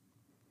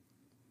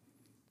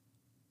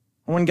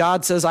 Or when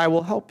God says, I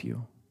will help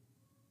you,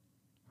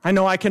 I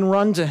know I can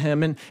run to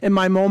him in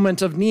my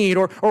moment of need.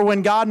 Or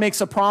when God makes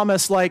a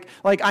promise like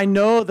I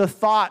know the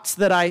thoughts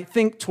that I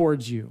think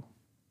towards you.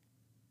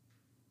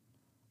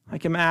 I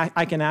can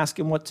ask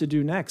him what to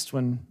do next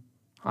when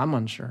I'm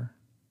unsure.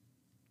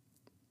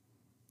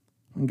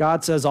 When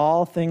God says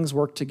all things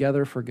work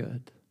together for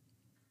good,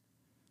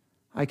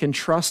 I can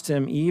trust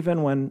him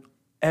even when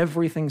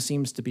everything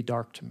seems to be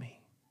dark to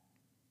me.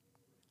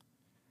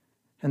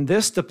 And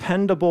this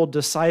dependable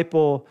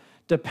disciple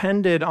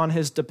depended on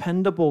his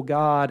dependable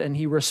God, and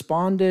he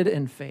responded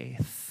in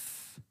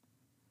faith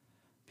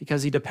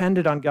because he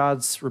depended on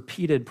God's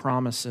repeated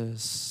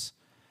promises.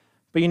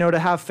 But you know, to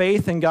have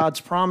faith in God's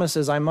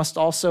promises, I must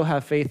also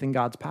have faith in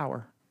God's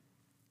power.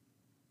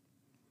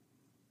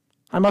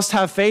 I must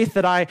have faith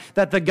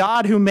that the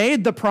God who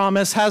made the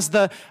promise has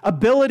the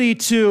ability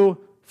to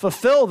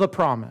fulfill the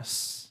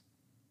promise.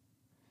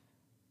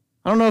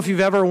 I don't know if you've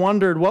ever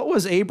wondered, what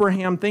was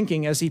Abraham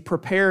thinking as he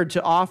prepared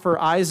to offer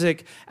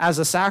Isaac as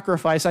a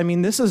sacrifice? I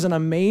mean, this is an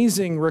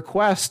amazing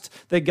request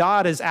that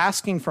God is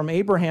asking from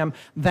Abraham.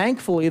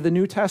 Thankfully, the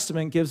New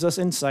Testament gives us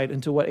insight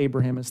into what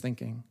Abraham is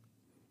thinking.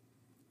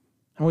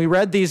 And we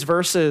read these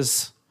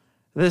verses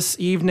this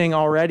evening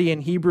already in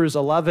Hebrews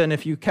 11.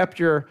 If you kept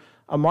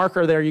a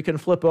marker there, you can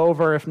flip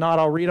over. If not,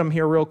 I'll read them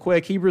here real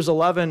quick. Hebrews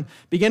 11,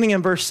 beginning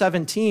in verse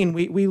 17,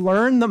 we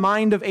learn the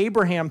mind of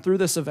Abraham through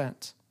this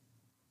event.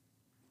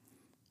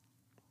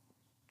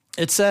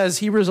 It says,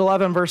 Hebrews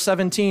 11, verse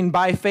 17,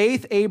 by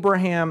faith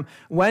Abraham,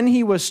 when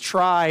he was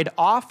tried,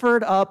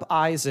 offered up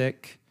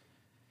Isaac,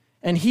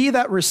 and he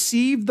that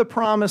received the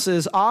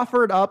promises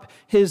offered up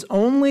his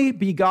only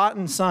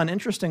begotten son.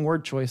 Interesting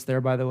word choice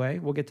there, by the way.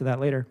 We'll get to that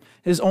later.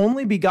 His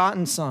only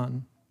begotten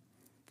son,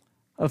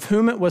 of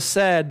whom it was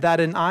said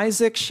that in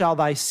Isaac shall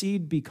thy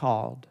seed be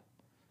called.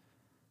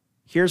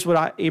 Here's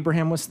what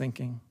Abraham was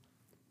thinking.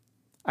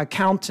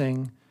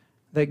 Accounting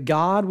that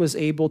God was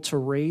able to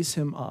raise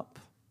him up,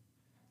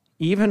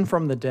 even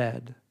from the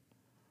dead,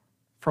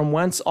 from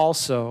whence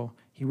also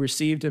he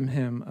received in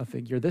him a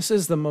figure. This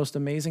is the most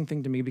amazing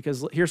thing to me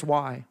because here's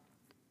why.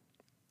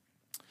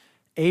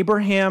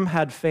 Abraham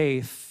had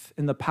faith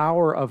in the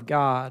power of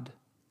God,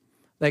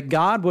 that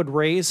God would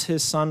raise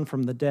his son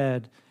from the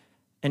dead.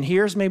 And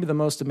here's maybe the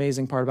most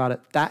amazing part about it.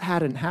 That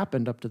hadn't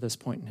happened up to this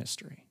point in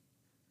history.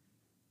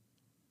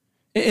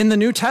 In the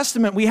New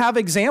Testament, we have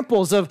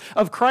examples of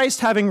Christ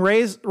having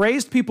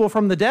raised people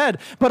from the dead.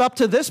 But up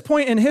to this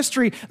point in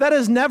history, that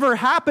has never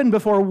happened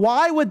before.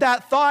 Why would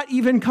that thought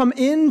even come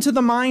into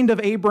the mind of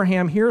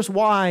Abraham? Here's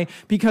why.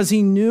 Because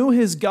he knew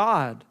his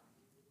God.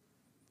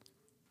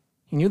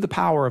 He knew the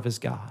power of his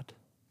God.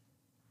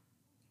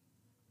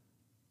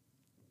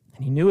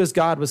 And he knew his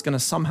God was going to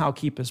somehow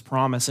keep his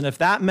promise. And if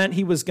that meant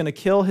he was going to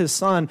kill his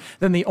son,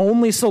 then the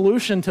only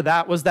solution to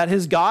that was that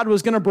his God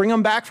was going to bring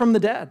him back from the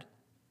dead.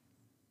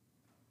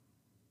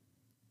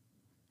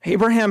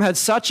 Abraham had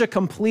such a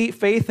complete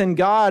faith in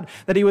God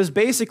that he was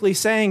basically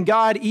saying,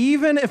 God,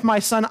 even if my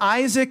son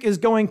Isaac is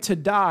going to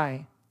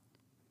die,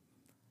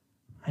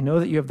 I know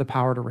that you have the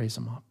power to raise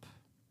him up.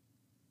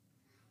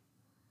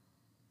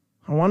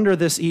 I wonder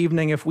this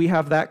evening if we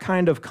have that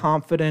kind of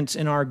confidence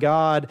in our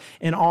God,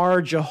 in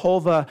our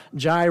Jehovah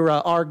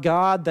Jireh, our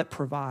God that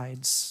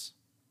provides.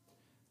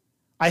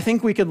 I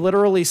think we could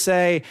literally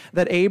say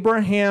that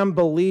Abraham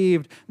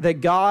believed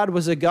that God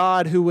was a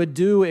God who would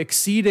do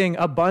exceeding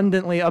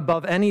abundantly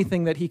above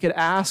anything that he could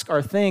ask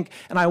or think.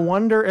 And I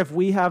wonder if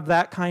we have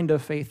that kind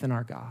of faith in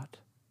our God.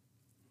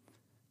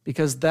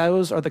 Because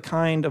those are the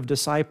kind of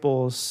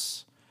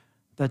disciples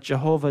that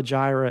Jehovah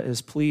Jireh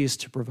is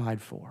pleased to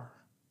provide for.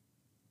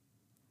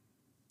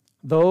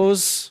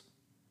 Those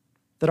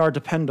that are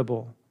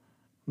dependable,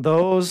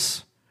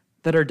 those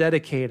that are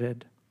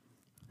dedicated,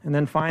 and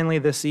then finally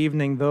this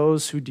evening,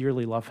 those who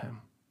dearly love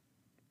him.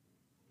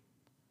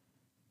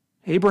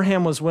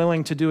 Abraham was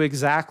willing to do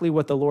exactly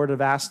what the Lord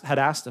had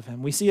asked of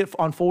him. We see it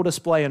on full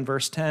display in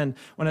verse 10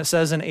 when it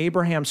says, and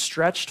Abraham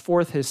stretched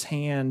forth his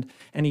hand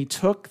and he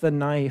took the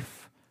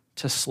knife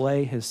to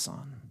slay his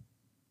son.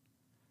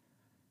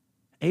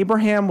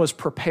 Abraham was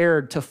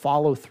prepared to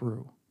follow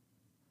through.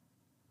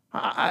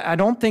 I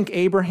don't think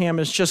Abraham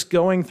is just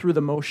going through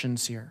the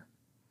motions here.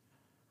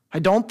 I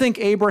don't think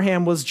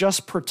Abraham was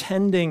just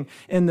pretending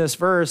in this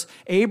verse.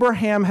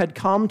 Abraham had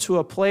come to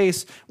a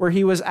place where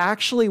he was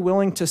actually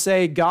willing to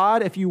say,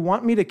 God, if you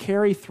want me to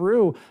carry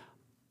through,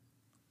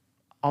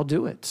 I'll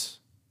do it.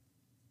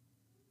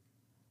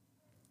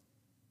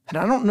 And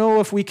I don't know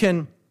if we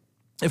can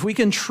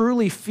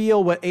truly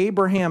feel what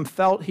Abraham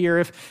felt here,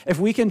 if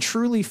we can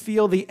truly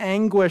feel the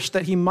anguish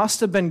that he must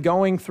have been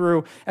going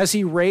through as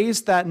he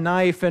raised that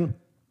knife. And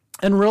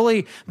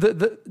really,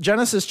 the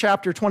Genesis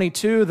chapter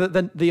 22,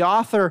 the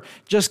author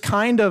just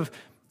kind of,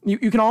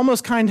 you can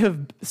almost kind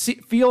of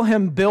feel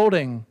him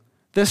building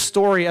this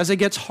story as it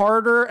gets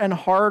harder and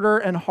harder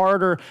and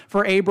harder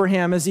for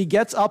Abraham as he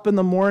gets up in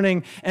the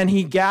morning and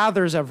he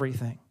gathers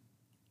everything.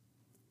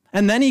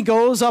 And then he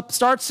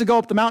starts to go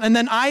up the mountain. And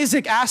then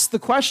Isaac asks the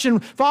question,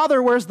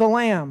 Father, where's the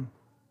lamb?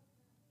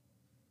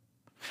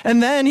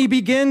 And then he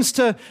begins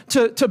to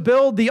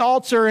build the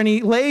altar, and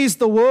he lays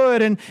the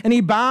wood, and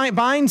he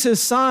binds his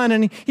son,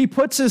 and he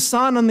puts his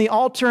son on the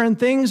altar, and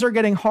things are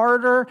getting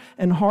harder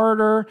and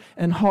harder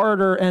and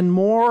harder and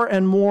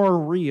more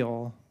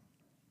real.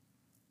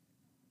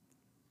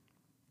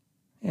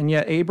 And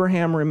yet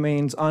Abraham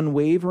remains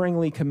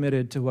unwaveringly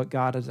committed to what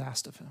God has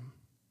asked of him.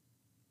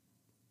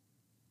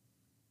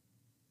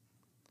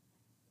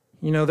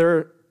 You know,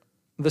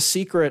 the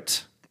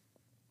secret,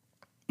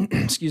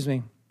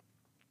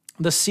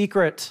 the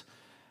secret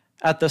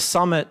at the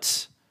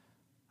summit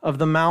of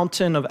the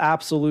mountain of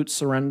absolute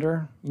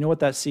surrender, you know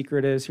what that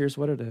secret is? Here's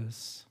what it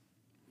is.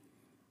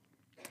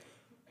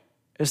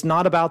 It's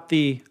not about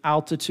the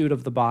altitude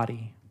of the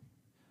body,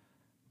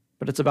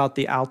 but it's about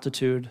the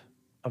altitude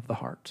of the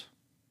heart.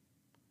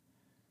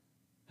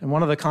 And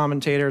one of the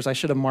commentators, I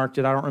should have marked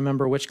it, I don't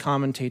remember which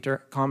commentator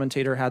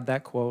had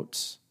that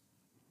quote.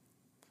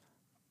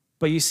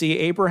 But you see,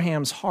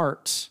 Abraham's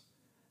heart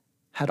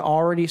had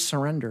already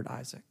surrendered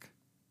Isaac.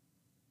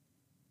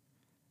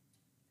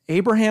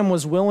 Abraham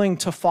was willing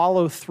to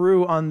follow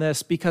through on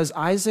this because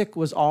Isaac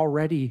was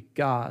already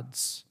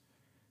God's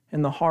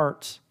in the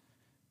heart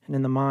and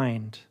in the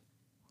mind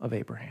of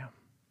Abraham.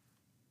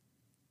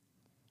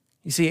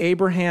 You see,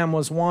 Abraham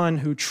was one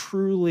who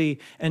truly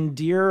and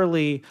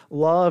dearly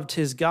loved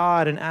his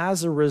God, and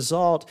as a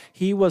result,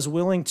 he was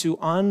willing to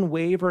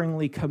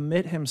unwaveringly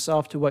commit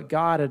himself to what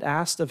God had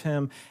asked of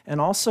him,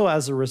 and also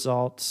as a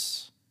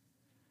result,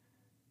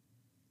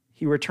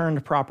 he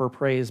returned proper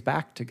praise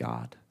back to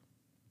God.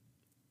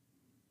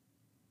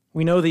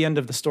 We know the end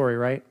of the story,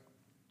 right?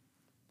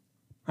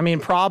 I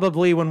mean,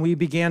 probably when we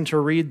began to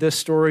read this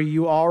story,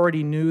 you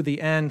already knew the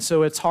end,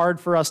 so it's hard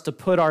for us to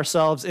put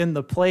ourselves in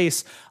the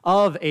place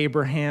of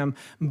Abraham.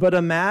 But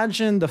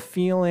imagine the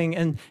feeling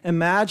and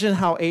imagine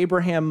how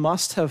Abraham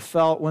must have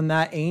felt when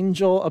that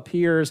angel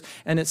appears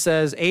and it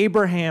says,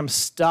 Abraham,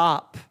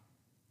 stop.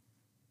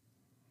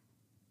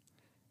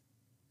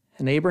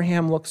 And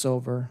Abraham looks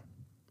over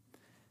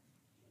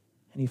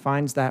and he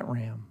finds that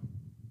ram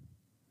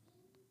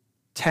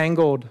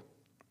tangled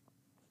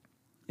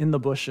in the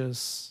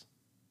bushes,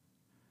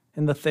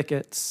 in the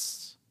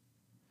thickets.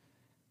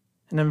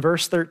 And in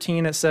verse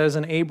 13 it says,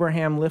 and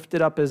Abraham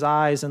lifted up his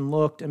eyes and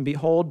looked, and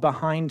behold,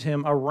 behind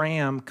him a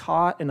ram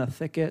caught in a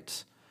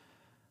thicket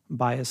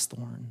by his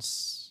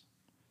thorns.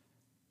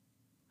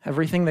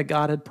 Everything that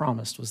God had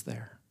promised was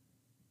there.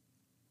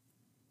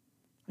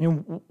 I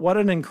mean, what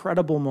an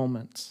incredible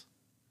moment.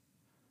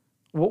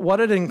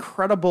 What an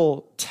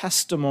incredible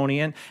testimony.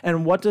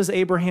 And what does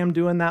Abraham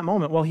do in that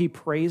moment? Well, he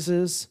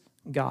praises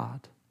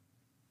God.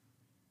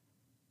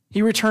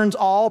 He returns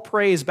all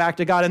praise back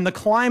to God. In the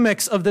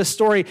climax of this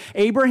story,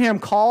 Abraham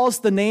calls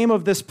the name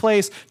of this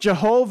place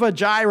Jehovah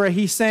Jireh.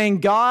 He's saying,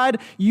 God,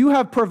 you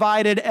have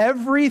provided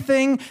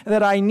everything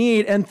that I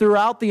need. And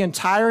throughout the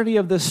entirety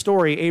of this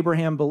story,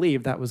 Abraham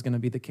believed that was going to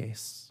be the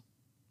case.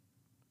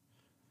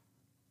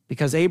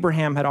 Because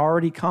Abraham had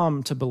already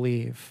come to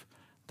believe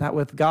that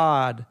with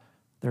God,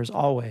 there's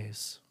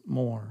always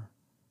more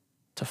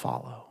to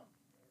follow.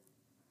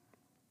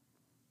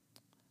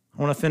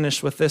 I want to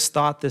finish with this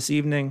thought this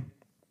evening.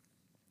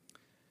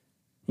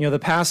 You know, the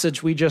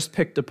passage we just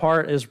picked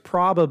apart is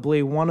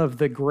probably one of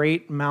the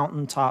great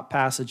mountaintop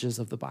passages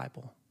of the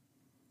Bible.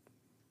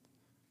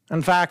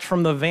 In fact,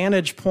 from the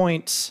vantage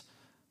point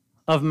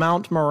of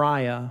Mount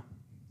Moriah,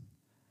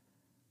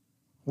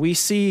 we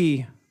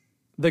see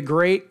the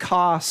great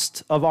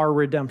cost of our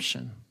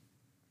redemption.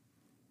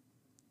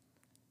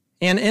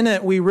 And in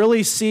it, we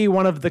really see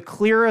one of the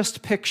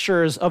clearest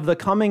pictures of the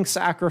coming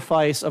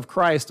sacrifice of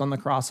Christ on the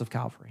cross of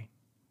Calvary.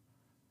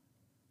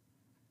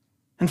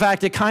 In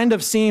fact, it kind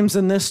of seems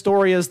in this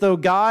story as though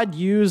God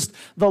used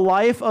the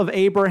life of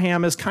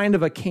Abraham as kind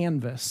of a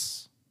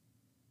canvas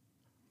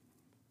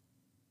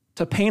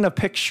to paint a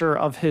picture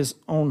of his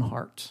own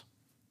heart.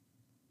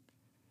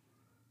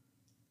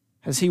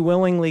 As he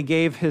willingly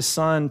gave his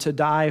son to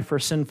die for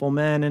sinful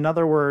men. In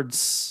other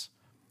words,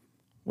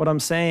 what I'm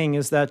saying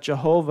is that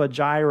Jehovah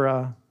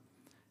Jireh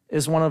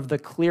is one of the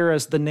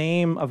clearest, the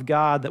name of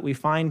God that we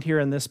find here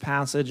in this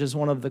passage is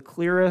one of the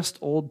clearest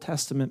Old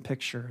Testament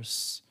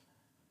pictures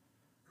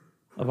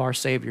of our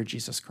Savior,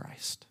 Jesus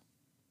Christ.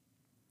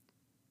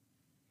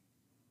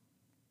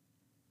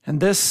 And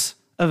this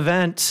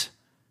event,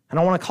 and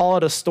I want to call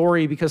it a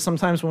story because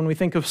sometimes when we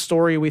think of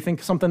story, we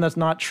think something that's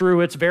not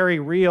true. It's very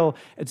real.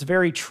 It's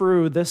very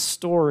true. This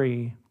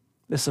story,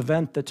 this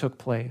event that took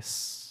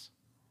place,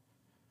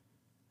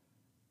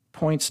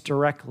 points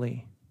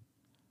directly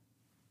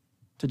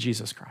to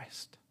Jesus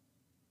Christ.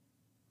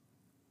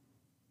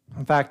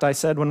 In fact, I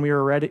said when we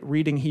were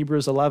reading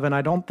Hebrews 11,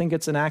 I don't think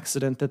it's an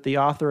accident that the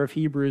author of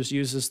Hebrews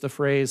uses the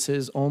phrase,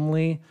 his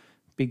only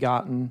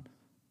begotten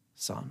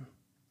son.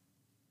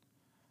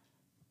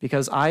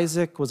 Because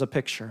Isaac was a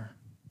picture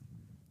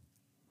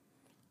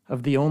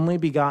of the only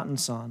begotten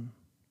son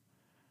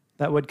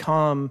that would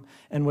come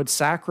and would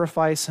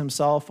sacrifice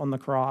himself on the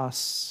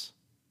cross.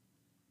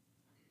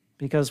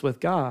 Because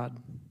with God,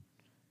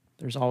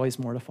 there's always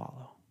more to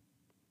follow.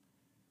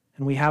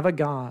 And we have a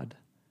God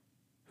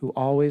who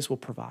always will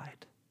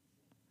provide.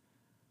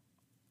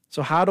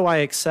 So how do I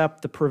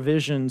accept the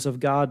provisions of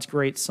God's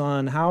great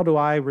Son? How do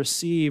I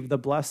receive the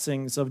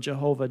blessings of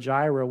Jehovah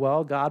Jireh?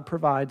 Well, God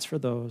provides for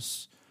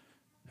those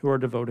who are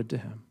devoted to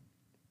him.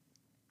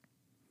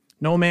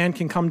 No man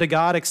can come to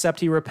God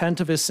except he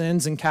repent of his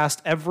sins and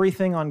cast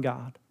everything on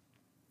God.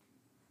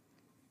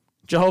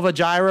 Jehovah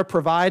Jireh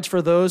provides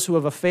for those who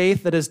have a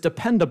faith that is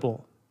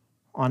dependable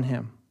on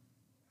him.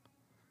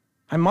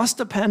 I must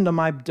depend on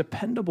my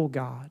dependable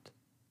God.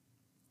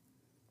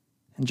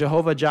 And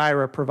Jehovah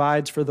Jireh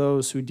provides for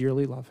those who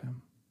dearly love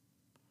him.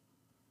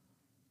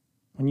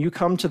 When you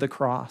come to the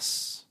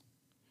cross,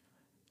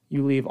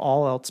 you leave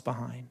all else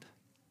behind.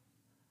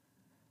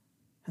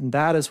 And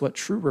that is what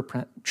true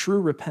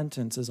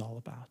repentance is all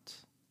about.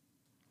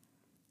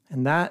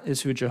 And that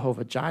is who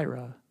Jehovah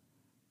Jireh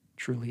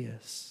truly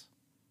is.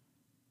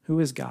 Who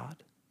is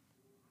God?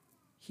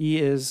 He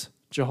is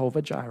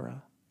Jehovah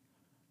Jireh.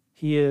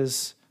 He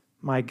is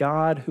my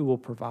God who will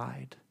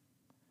provide.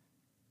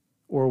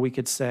 Or we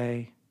could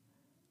say,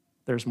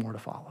 there's more to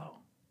follow.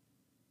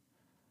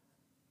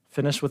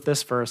 Finish with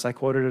this verse. I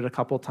quoted it a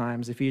couple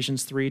times.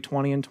 Ephesians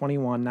 3:20 and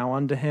 21. Now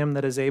unto him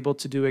that is able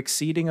to do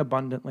exceeding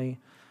abundantly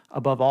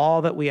above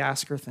all that we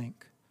ask or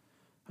think,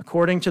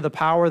 according to the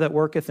power that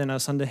worketh in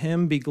us, unto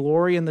him be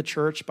glory in the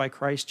church by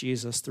Christ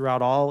Jesus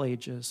throughout all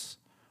ages,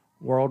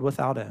 world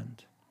without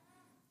end.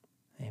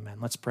 Amen.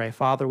 Let's pray.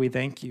 Father, we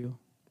thank you